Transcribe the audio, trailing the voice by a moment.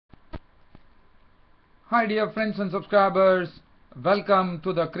Hi dear friends and subscribers, welcome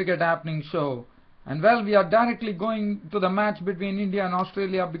to the Cricket Happening Show. And well, we are directly going to the match between India and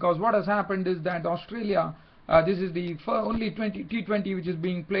Australia, because what has happened is that Australia, this is the only T20 which is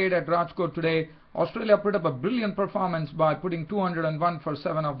being played at Rajkot today. Australia put up a brilliant performance by putting 201 for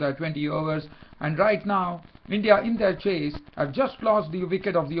 7 of their 20 overs, and right now India, in their chase, have just lost the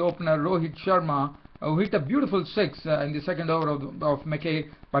wicket of the opener Rohit Sharma, who hit a beautiful six in the second over of Mackay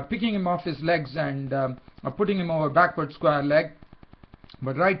by picking him off his legs and putting him over backward square leg.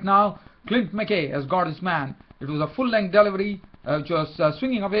 But right now Clint Mackay has got his man. It was a full-length delivery which was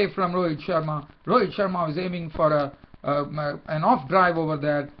swinging away from Rohit Sharma. Rohit Sharma was aiming for an off drive over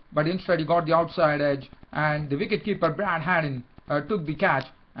there, but instead he got the outside edge, and the wicketkeeper Brad Haddin took the catch,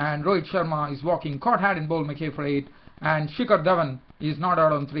 and Rohit Sharma is walking, caught Haddin, bowled Mackay for 8, and Shikhar Dhawan is not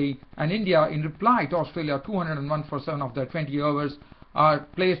out on 3, and India, in reply to Australia 201 for 7 of their 20 overs, are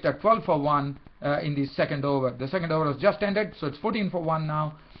placed at 12 for 1 in the second over. The second over has just ended, so it's 14 for 1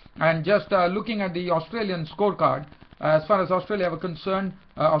 now. And just looking at the Australian scorecard, as far as Australia were concerned,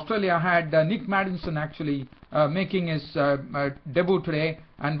 Australia had Nic Maddinson actually making his debut today,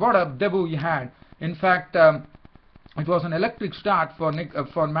 and what a debut he had. In fact, it was an electric start for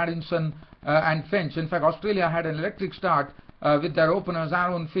Maddinson and Finch. In fact, Australia had an electric start with their openers,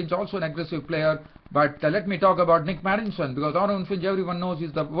 Aaron Finch, also an aggressive player. But let me talk about Nic Maddinson, because Aaron Finch, everyone knows,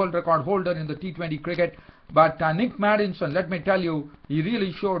 is the world record holder in the T20 cricket. But Nic Maddinson, let me tell you, he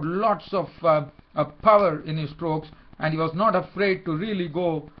really showed lots of power in his strokes, and he was not afraid to really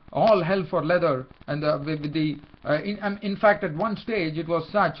go all hell for leather. And in fact, at one stage it was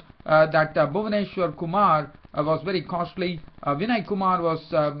such that Bhuvaneshwar Kumar was very costly. Vinay Kumar was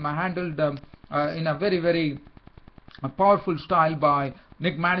handled in a very powerful style by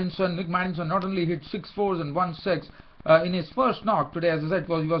Nic Maddinson. Nic Maddinson not only hit 6 fours and 1 6 in his first knock today, as I said,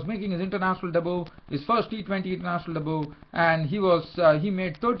 he was making his international debut, his first T20 international debut, and he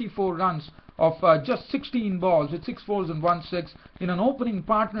made 34 runs of just 16 balls with 6 fours and 1 6 in an opening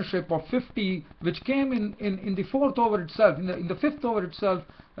partnership of 50, which came in the fourth over itself. In the fifth over itself,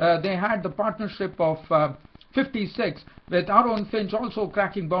 they had the partnership of 56, with Aaron Finch also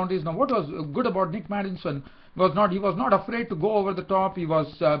cracking boundaries. Now, what was good about Nic Maddinson was he was not afraid to go over the top. He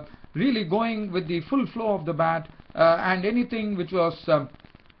was really going with the full flow of the bat, and anything which was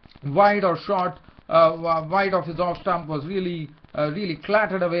wide or short, wide of his off stump, was really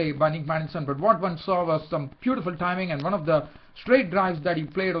clattered away by Nic Maddinson. But what one saw was some beautiful timing, and one of the straight drives that he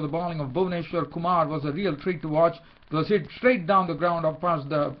played of the bowling of Bhuvaneshwar Kumar was a real treat to watch. It was hit straight down the ground or past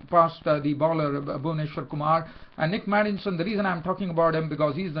the bowler Bhuvaneshwar Kumar. And Nic Maddinson, the reason I'm talking about him,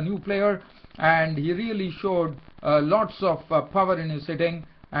 because he's the new player, and he really showed lots of power in his hitting,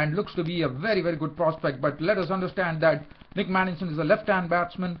 and looks to be a very good prospect. But let us understand that Nic Maddinson is a left-hand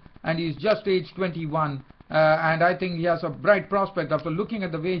batsman, and he's just aged 21, and I think he has a bright prospect. After looking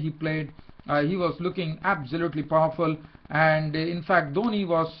at the way he played, he was looking absolutely powerful, and in fact Dhoni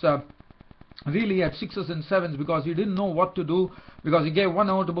was really at 6s and 7s, because he didn't know what to do, because he gave 1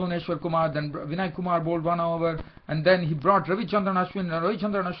 over to Bhuvaneshwar Kumar, then Vinay Kumar bowled 1 over, and then he brought Ravichandran Ashwin.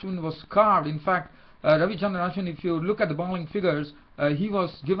 Ravichandran Ashwin was carved. In fact, Ravichandran Ashwin, if you look at the bowling figures, he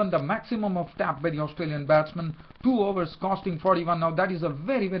was given the maximum of tap by the Australian batsman, 2 overs costing 41. Now that is a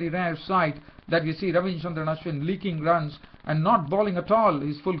very rare sight, that we see Ravichandran Ashwin leaking runs and not bowling at all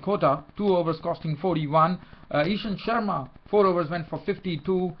his full quota, 2 overs costing 41. Ishant Sharma, 4 overs went for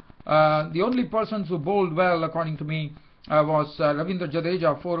 52. The only persons who bowled well, according to me, was Ravindra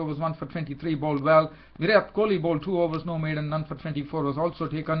Jadeja, 4 overs 1 for 23, bowled well. Virat Kohli bowled 2 overs, no maiden, none for 24, was also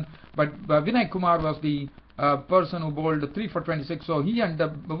taken. But Vinay Kumar was the person who bowled 3 for 26. So he and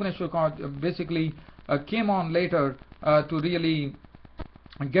Bhuvaneshwar Kumar basically came on later to really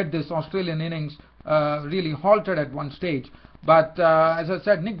get this Australian innings really halted at one stage. But as I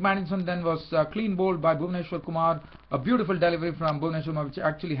said, Nic Maddinson then was clean bowled by Bhuvaneshwar Kumar. A beautiful delivery from Bhuvaneshwar Kumar, which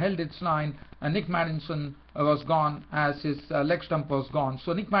actually held its line, and Nic Maddinson was gone as his leg stump was gone.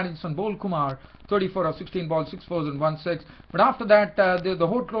 So Nic Maddinson bowled Kumar 34 of 16 balls, 6 fours and 1 6. But after that, the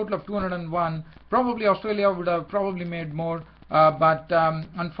whole total of 201, probably Australia would have probably made more. But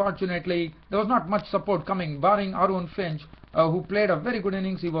unfortunately, there was not much support coming, barring Aaron Finch, who played a very good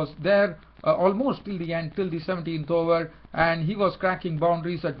innings. He was there almost till the end, till the 17th over, and he was cracking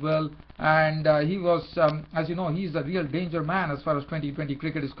boundaries at will. And he was, as you know, he's a real danger man as far as 2020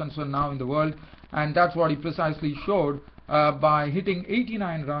 cricket is concerned now in the world, and that's what he precisely showed by hitting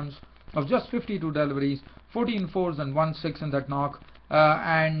 89 runs of just 52 deliveries, 14 fours and 1 6 in that knock.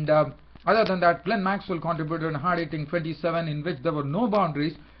 Other than that, Glenn Maxwell contributed, hard hitting 27, in which there were no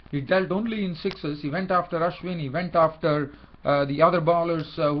boundaries. He dealt only in 6s. He went after Ashwin, he went after the other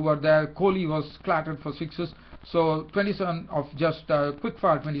bowlers who were there. Kohli was clattered for sixes. So 27 of just quick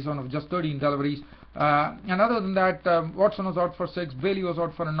fire, 27 of just 13 deliveries. And other than that, Watson was out for 6, Bailey was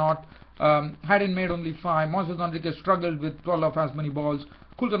out for a knot, Haddin made only 5, Moises Enriquez struggled with 12 of as many balls,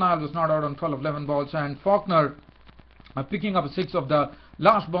 Coulter-Nile was not out on 12 of 11 balls, and Faulkner picking up a 6 of the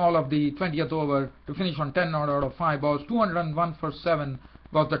last ball of the 20th over to finish on 10 not out of 5 balls. 201 for 7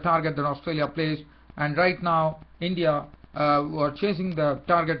 was the target that Australia placed, and right now India were chasing the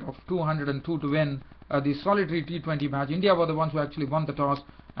target of 202 to win the solitary T20 match. India were the ones who actually won the toss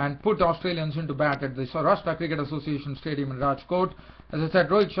and put Australians into bat at the Saurashtra Cricket Association Stadium in Rajkot. As I said,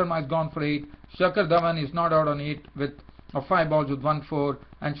 Rohit Sharma has gone for 8, Shikhar Dhawan is not out on 8 with 5 balls with 1-4,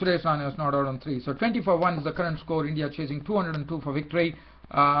 and Suresh Raina is not out on 3. So 20 for 1 is the current score. India chasing 202 for victory.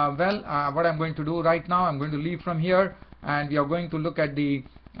 What I'm going to do right now, I'm going to leave from here, and we are going to look at the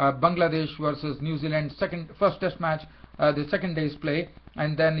Bangladesh versus New Zealand first test match, the second day's play,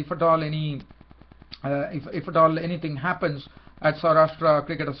 and then if at all anything happens at Saurashtra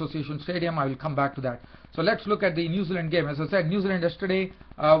Cricket Association Stadium, I will come back to that. So let's look at the New Zealand game. As I said, New Zealand yesterday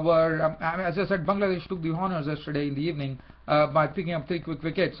Bangladesh took the honours yesterday in the evening by picking up 3 quick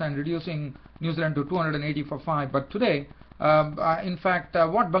wickets and reducing New Zealand to 280 for 5. But today, in fact,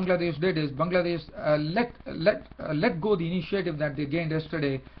 what Bangladesh did is Bangladesh let go the initiative that they gained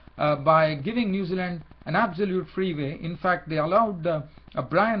yesterday by giving New Zealand an absolute freeway. In fact, they allowed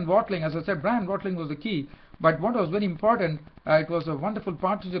Brian Watling. As I said, Brian Watling was the key. But what was very important, it was a wonderful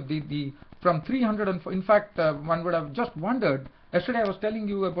partnership. From 304, in fact, one would have just wondered. Yesterday I was telling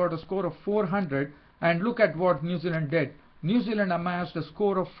you about a score of 400, and look at what New Zealand did. New Zealand amassed a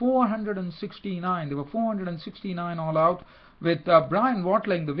score of 469. They were 469 all out, with Brian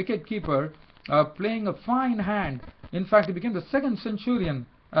Watling, the wicket keeper, playing a fine hand. In fact, he became the second centurion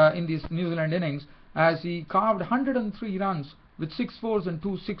in this New Zealand innings, as he carved 103 runs with 6 fours and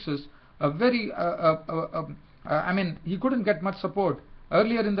 2 sixes. I mean, he couldn't get much support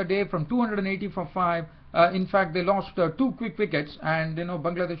earlier in the day from 280 for 5. In fact, they lost 2 quick wickets, and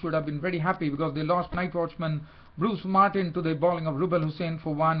Bangladesh would have been very happy because they lost night watchman Bruce Martin to the bowling of Rubel Hussain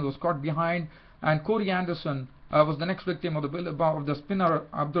for 1, who was caught behind, and Corey Anderson was the next victim of the spinner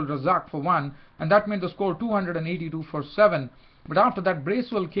Abdul Razak for 1, and that made the score 282 for 7. But after that,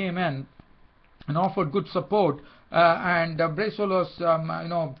 Bracewell came in and offered good support, and Bracewell was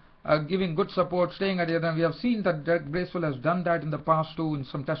giving good support, staying at the other end. We have seen that Bracewell has done that in the past too in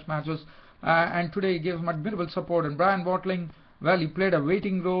some test matches, and today he gave him admirable support. And Brian Watling, well, he played a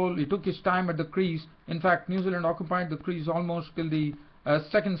waiting role. He took his time at the crease. In fact, New Zealand occupied the crease almost till the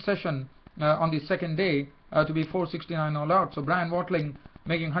second session on the second day to be 469 all out. So Brian Watling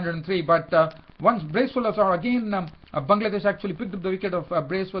making 103. But once Bracewell was out again, Bangladesh actually picked up the wicket of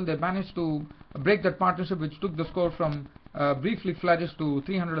Bracewell. They managed to break that partnership, which took the score from briefly flourished to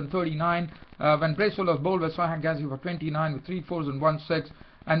 339 when Bracewell was bowled by Sohail Ghazi for 29 with 3 fours and 1 6.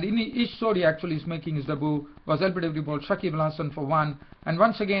 And Ish Sodhi actually is making his debut, was LBW bowled Shakib Al Hasan for 1. And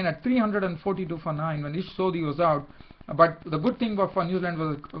once again at 342 for 9 when Ish Sodhi was out. But the good thing for New Zealand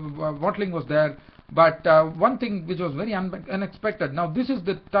was Watling was there. But one thing which was very unexpected. Now this is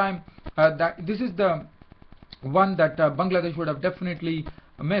the time this is the one that Bangladesh would have definitely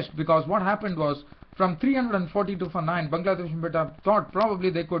missed, because what happened was from 342 for 9, Bangladesh thought probably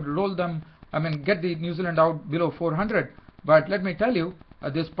they could roll them, get the New Zealand out below 400. But let me tell you,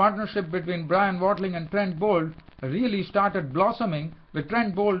 this partnership between Brian Watling and Trent Boult really started blossoming, with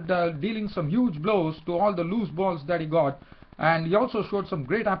Trent Boult dealing some huge blows to all the loose balls that he got, and he also showed some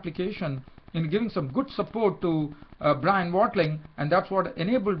great application in giving some good support to Brian Watling, and that's what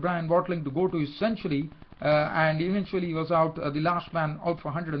enabled Brian Watling to go to his century, and eventually he was out, the last man out for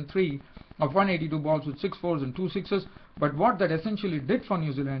 103 of 182 balls with 6 fours and 2 sixes. But what that essentially did for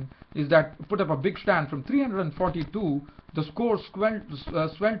New Zealand is that put up a big stand. From 342, the score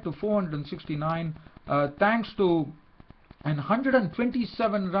swelled to 469 thanks to an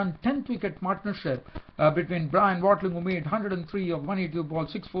 127 run 10th wicket partnership between Brian Watling, who made 103 of 182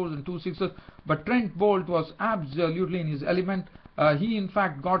 balls, 6 fours and 2 sixes. But Trent Boult was absolutely in his element. He in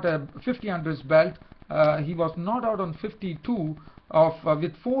fact got a 50 under his belt. He was not out on 52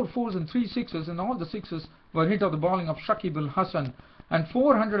 with 4 fours and 3 sixes, and all the sixes were hit of the bowling of Shakib Al Hasan. And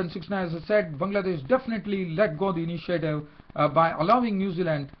 469, as I said, Bangladesh definitely let go the initiative by allowing New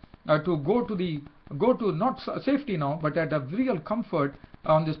Zealand to go to not safety now, but at a real comfort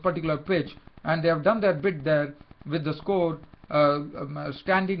on this particular pitch, and they have done their bit there with the score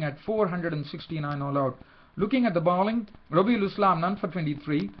standing at 469 all out. Looking at the bowling, Rabiul Islam none for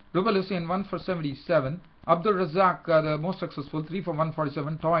 23, Rubel Hussain 1 for 77, Abdul Razak the most successful 3 for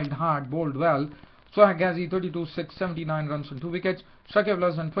 147, toiled hard, bowled well. Sohail Ghazi 32, 6, 79 runs and 2 wickets. Shakib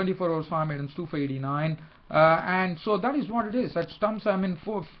Al Hasan 24 overs, 5 maidens, 2 for 89. And so that is what it is. At stumps, I mean,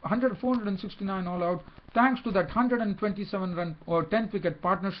 469 all out, thanks to that 127 run or 10th wicket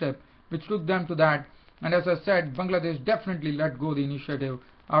partnership, which took them to that. And as I said, Bangladesh definitely let go the initiative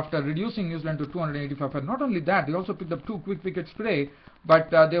after reducing New Zealand to 285. And not only that, they also picked up 2 quick wickets today,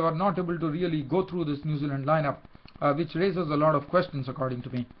 but they were not able to really go through this New Zealand lineup, which raises a lot of questions according to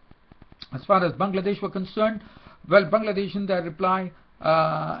me. As far as Bangladesh were concerned, well, Bangladesh in their reply,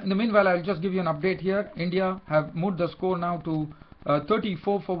 in the meanwhile, I'll just give you an update here. India have moved the score now to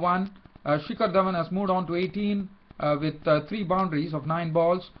 34 for 1. Shikhar Dhawan has moved on to 18 with 3 boundaries of 9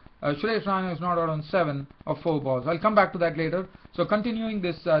 balls. Suresh Raina is not out on 7 of 4 balls. I'll come back to that later. So continuing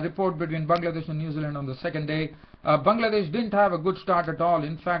this report between Bangladesh and New Zealand on the second day, Bangladesh didn't have a good start at all.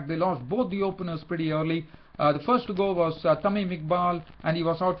 In fact, they lost both the openers pretty early. The first to go was Tamim Iqbal, and he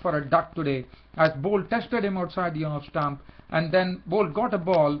was out for a duck today, as Boult tested him outside the off stump, and then Boult got a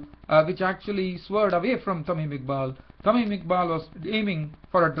ball which actually swerved away from Tamim Iqbal. Tamim Iqbal was aiming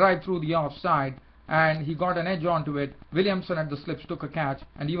for a drive through the offside, and he got an edge onto it. Williamson at the slips took a catch,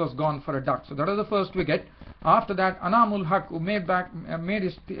 and he was gone for a duck. So that was the first wicket. After that, Anamul Haq, who came back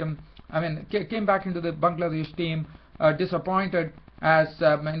into the Bangladesh team, disappointed, as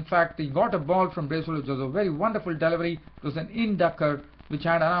in fact he got a ball from Bracewell, which was a very wonderful delivery. It was an in-ducker which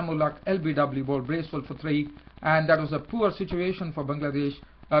had Anamul Haq LBW ball, Bracewell for 3, and that was a poor situation for Bangladesh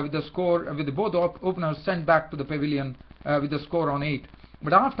with the score, with both openers sent back to the pavilion with the score on 8.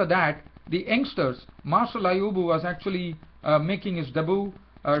 But after that, the youngsters, Marshall Ayub, who was actually making his debut,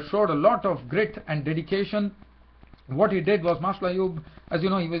 showed a lot of grit and dedication. What he did was, Marshall Ayub, as you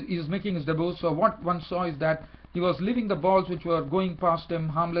know, he was making his debut, so what one saw is that he was leaving the balls which were going past him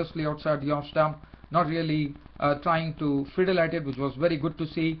harmlessly outside the off stump, not really trying to fiddle at it, which was very good to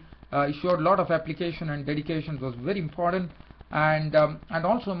see. He showed a lot of application and dedication. It was very important. And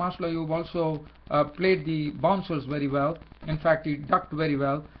also Marshall Ayub also played the bouncers very well. In fact, he ducked very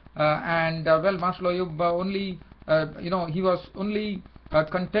well. Well, Marshall Ayub only, he was only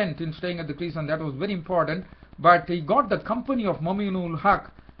content in staying at the crease, and that was very important. But he got the company of Mominul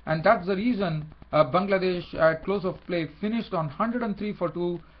Haq, and that's the reason Bangladesh at close of play finished on 103 for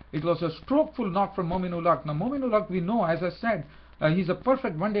 2. It was a strokeful knock from Mominul Haq. Now, Mominul Haq, we know, as I said, he's a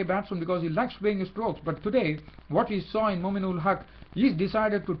perfect one-day batsman because he likes playing his strokes. But today, what we saw in Mominul Haq, he's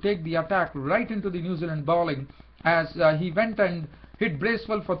decided to take the attack right into the New Zealand bowling, as he went and hit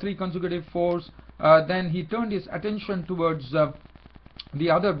Bracewell for 3 consecutive 4s. Then he turned his attention towards the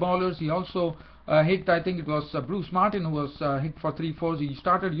other bowlers. He also hit, I think it was Bruce Martin, who was hit for 3 4s. He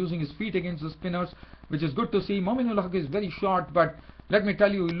started using his feet against the spinners, which is good to see. Mominul Haq is very short, but let me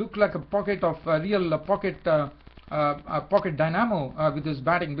tell you, he looked like a pocket of real pocket dynamo with his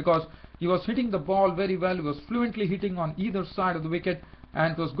batting, because he was hitting the ball very well. He was fluently hitting on either side of the wicket,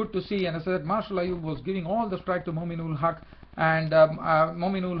 and it was good to see. And as I said, Marshall Ayub was giving all the strike to Mominul Haq, and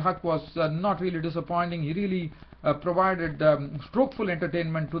Mominul Haq was not really disappointing. He really provided strokeful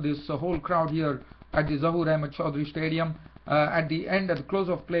entertainment to this whole crowd here at the Zahoor Ahmed Chaudhry Stadium. At the end, at the close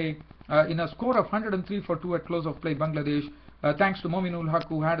of play, in a score of 103 for 2 at close of play, Bangladesh, thanks to Mominul Haq,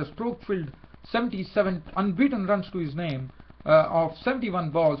 who had a stroke-filled 77 unbeaten runs to his name of 71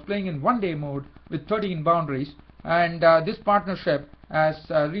 balls, playing in one-day mode with 13 boundaries. And this partnership has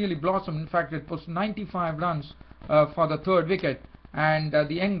really blossomed. In fact, it puts 95 runs for the 3rd wicket, and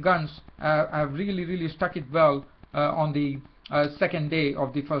the young guns have really stuck it well on the second day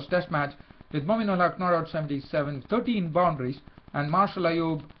of the first test match, with Mominul Haq not out 77, 13 boundaries, and Marshall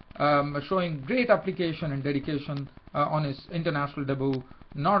Ayub showing great application and dedication on his international debut,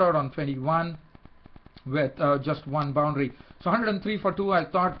 not out on 21 with just 1 boundary. So 103 for 2. I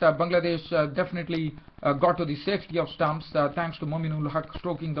thought Bangladesh definitely got to the safety of stumps thanks to Mominul Haq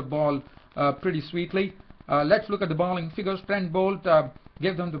stroking the ball pretty sweetly. Let's look at the bowling figures. Trent Boult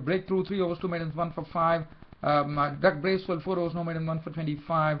gave them the breakthrough, 3 overs, 2 maidens, 1 for 5. Doug Bracewell, 4 overs, no maiden, 1 for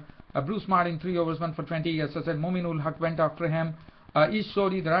 25. Bruce Martin, 3 overs, 1 for 20. As I said, Mominul Haq went after him. Ish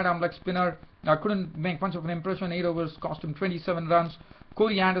Sodhi, the right arm leg spinner, couldn't make much of an impression. 8 overs cost him 27 runs.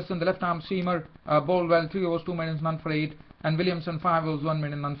 Corey Anderson, the left arm seamer, bowled well, 3 overs, 2 maidens, none for 8. And Williamson, 5 overs, 1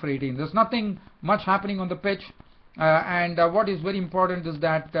 maiden, none for 18. There's nothing much happening on the pitch. And what is very important is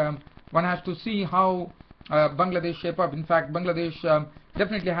that one has to see how Bangladesh shape up. In fact, Bangladesh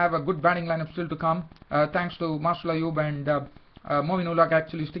definitely have a good batting lineup still to come, thanks to Marshall Ayub and Mominul Haq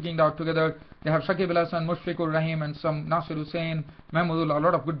actually sticking out together. They have Shakib Al Hasan, Mushfiqur Rahim, and some Nasir Hussain, Mahmudullah, a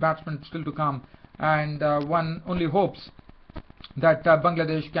lot of good batsmen still to come. And one only hopes that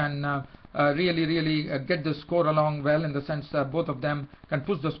Bangladesh can really get the score along well, in the sense that both of them can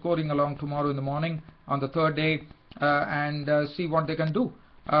push the scoring along tomorrow in the morning on the third day, and see what they can do.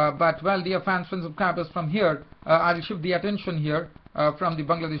 But well, dear fans, friends, subscribers, from here I will shift the attention here from the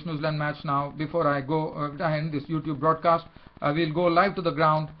Bangladesh-New Zealand match now. Before I go end this YouTube broadcast, we'll go live to the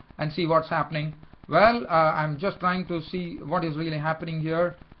ground and see what's happening. Well, I'm just trying to see what is really happening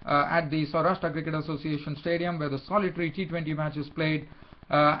here at the Saurashtra Cricket Association Stadium, where the solitary T20 match is played,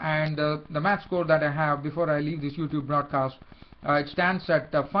 and the match score that I have before I leave this YouTube broadcast, it stands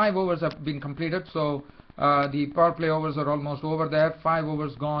at 5 overs have been completed, so the power play overs are almost over there. 5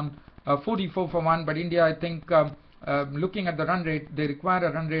 overs gone, 44 for 1. But India, I think, looking at the run rate, they require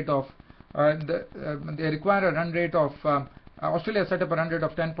a run rate of Australia set up a run rate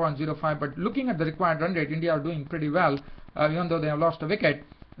of 10.05, but looking at the required run rate, India are doing pretty well, even though they have lost a wicket.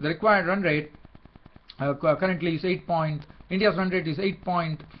 The required run rate currently is India's run rate is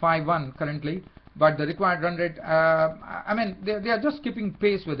 8.51 currently, but the required run rate, I mean, they are just keeping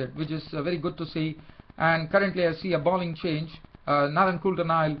pace with it, which is very good to see. And currently I see a bowling change. Nathan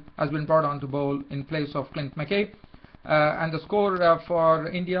Coulter-Nile has been brought on to bowl in place of Clint McKay, and the score for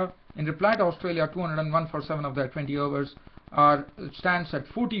India in reply to Australia, 201 for 7 of their 20 overs, stands at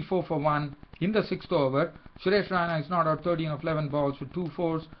 44 for 1 in the 6th over. Suresh Raina is not out, 13 of 11 balls with 2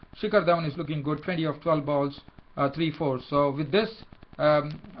 fours. Shikhar Dhawan is looking good, 20 of 12 balls, 3 fours. So with this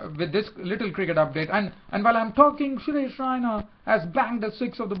little cricket update, and while I'm talking, Suresh Raina has banged the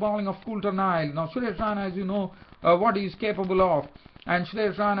 6 of the bowling of Coulter-Nile. Now Suresh Raina, as you know, what he is capable of, and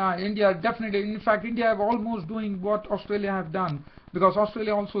Suresh Raina, India definitely, in fact India have almost doing what Australia have done, because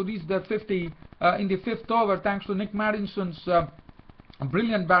Australia also reached their 50 in the 5th over thanks to Nic Maddinson's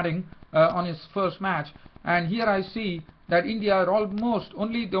brilliant batting on his first match. And here I see that India are almost,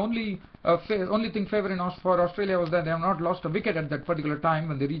 the only thing favouring for Australia was that they have not lost a wicket at that particular time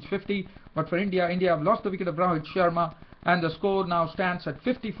when they reached 50. But for India have lost the wicket of Rohit Sharma, and the score now stands at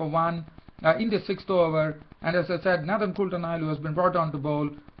 50 for 1 in the 6th over. And as I said, Nathan Coulter-Nile, who has been brought on to bowl,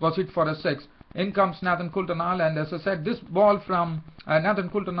 was hit for a 6. In comes Nathan Coulter-Nile, and as I said, this ball from Nathan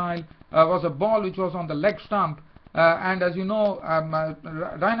Coulter-Nile was a ball which was on the leg stump, and as you know,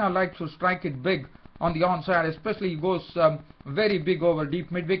 Raina likes to strike it big on the onside, especially he goes very big over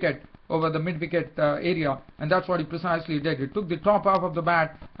deep mid-wicket, over the mid-wicket area, and that's what he precisely did. He took the top half of the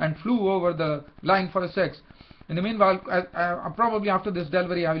bat and flew over the line for a 6. In the meanwhile, probably after this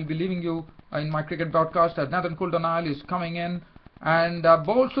delivery, I will be leaving you in my cricket broadcast as Nathan Coulter-Nile is coming in and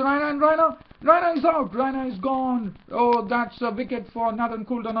bowls to Raina, and Raina is out. Raina is gone. Oh, that's a wicket for Nathan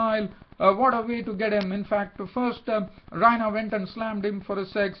Coulter-Nile. What a way to get him. In fact, first Raina went and slammed him for a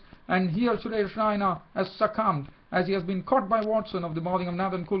 6, and here Suresh Raina has succumbed as he has been caught by Watson of the bowling of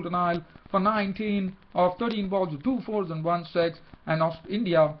Nathan Coulter-Nile for 19 of 13 balls with 2 fours and 1 6, and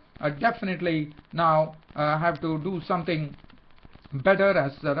India definitely now have to do something better,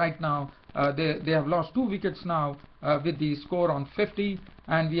 as right now they have lost 2 wickets now with the score on 50,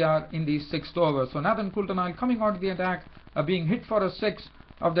 and we are in the 6th over. So Nathan Coulter-Nile coming out of the attack, being hit for a 6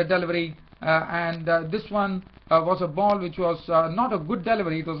 of the delivery, and this one was a ball which was not a good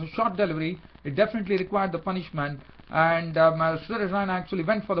delivery. It was a short delivery. It definitely required the punishment, and Suresh Raina actually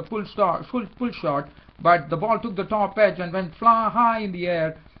went for the pull shot, but the ball took the top edge and went fly high in the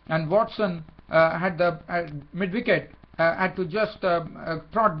air, and Watson had the mid-wicket had to just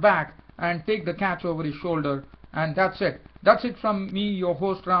trot back and take the catch over his shoulder, and that's it. That's it from me, your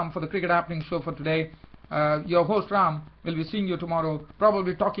host Ram, for the Cricket Happening show for today. Your host Ram will be seeing you tomorrow,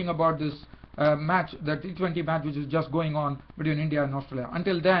 probably talking about this match, the T20 match which is just going on between India and Australia.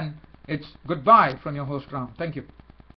 Until then, it's goodbye from your host Ram. Thank you.